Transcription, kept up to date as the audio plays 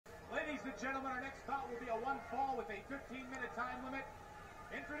and gentlemen, our next bout will be a one fall with a 15-minute time limit.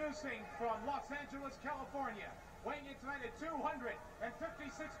 Introducing from Los Angeles, California, weighing in tonight at 256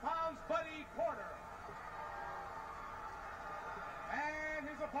 pounds, Buddy Porter. And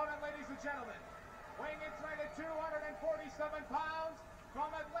his opponent, ladies and gentlemen, weighing in tonight at 247 pounds,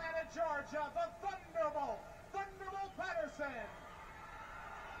 from Atlanta, Georgia, the Thunderbolt Patterson.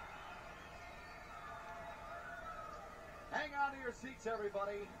 Hang on to your seats,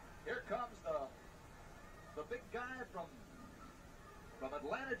 everybody. Here comes the big guy from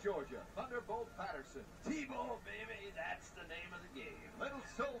Atlanta, Georgia, Thunderbolt Patterson. T-Ball, baby, that's the name of the game. Little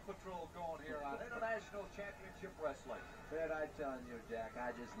Soul Patrol going here on International Championship Wrestling. But I'm telling you, Jack,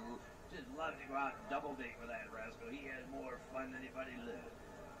 I just love to go out and double date with that rascal. He has more fun than anybody lived.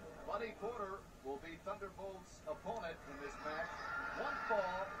 Buddy Porter will be Thunderbolt's opponent in this match. One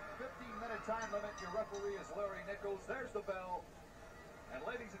fall, 15-minute time limit. Your referee is Larry Nichols. There's the bell. And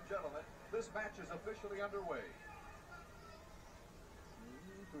ladies and gentlemen, this match is officially underway.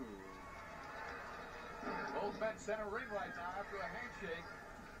 Both men center ring right now after a handshake.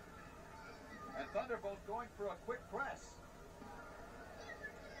 And Thunderbolt going for a quick press.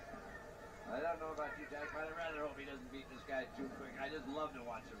 I don't know about you, Jack, but I'd rather hope he doesn't beat this guy too quick. I just love to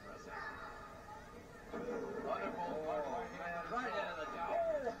watch him wrestle. Thunderbolt right into the top.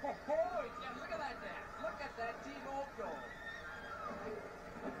 Oh, yeah, look at that dance. Look at that T-Bolt go.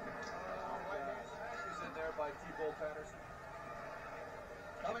 Right hand smashes in there by T-Bolt Patterson.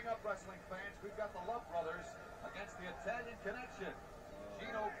 Coming up, wrestling fans, we've got the Love Brothers against the Italian Connection.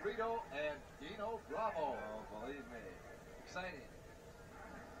 Gino Brito and Dino Bravo. Oh, believe me. Exciting.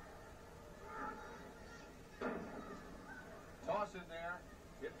 Toss in there.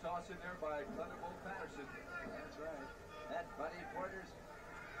 Hip toss in there by Thunderbolt Patterson. That's right. That Buddy Porter's.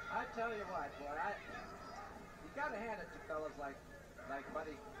 I tell you what, boy, you gotta hand it to fellas like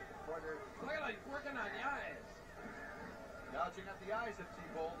Buddy Porter. Look at him, he's working on the eyes. Gouging at the eyes of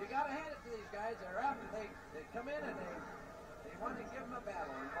T-Bolt. You gotta hand it to these guys. They're up and they come in and they want to give him a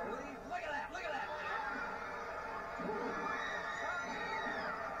battle. And believe, look at that, look at that.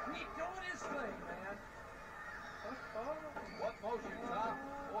 He's doing his thing, man. What motion, Tom?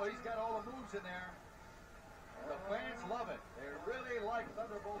 Boy, he's got all the moves in there. The fans love it. They really like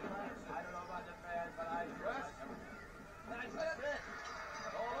Thunderbolt Patterson. I don't know about the fans, but I Rest. That's That's it. it.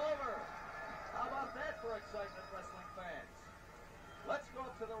 All over. How about that for excitement, wrestling fans? Let's go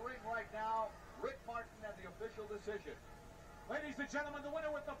up to the ring right now. Rick Martin and the official decision. Ladies and gentlemen, the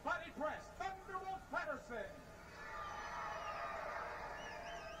winner with the body press, Thunderbolt Patterson.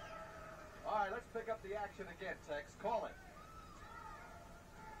 All right, let's pick up the action again, Tex. Call it.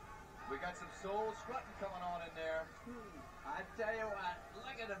 We got some soul strutting coming on in there. I tell you what,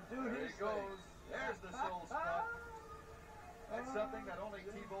 look at him do There his he goes. thing. There's the soul strut. That's something that only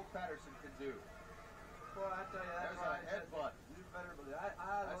T-Bolt Patterson can do. Boy, I tell you, that's There's a headbutt. You better believe it.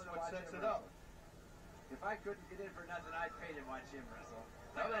 That's what sets it up. If I couldn't get in for nothing, I'd pay to watch him wrestle.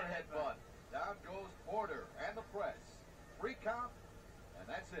 Another headbutt. Down goes Porter and the press. 3 count, and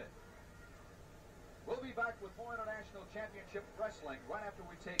that's it. We'll be back with more International Championship Wrestling right after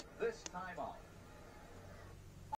we take this time off.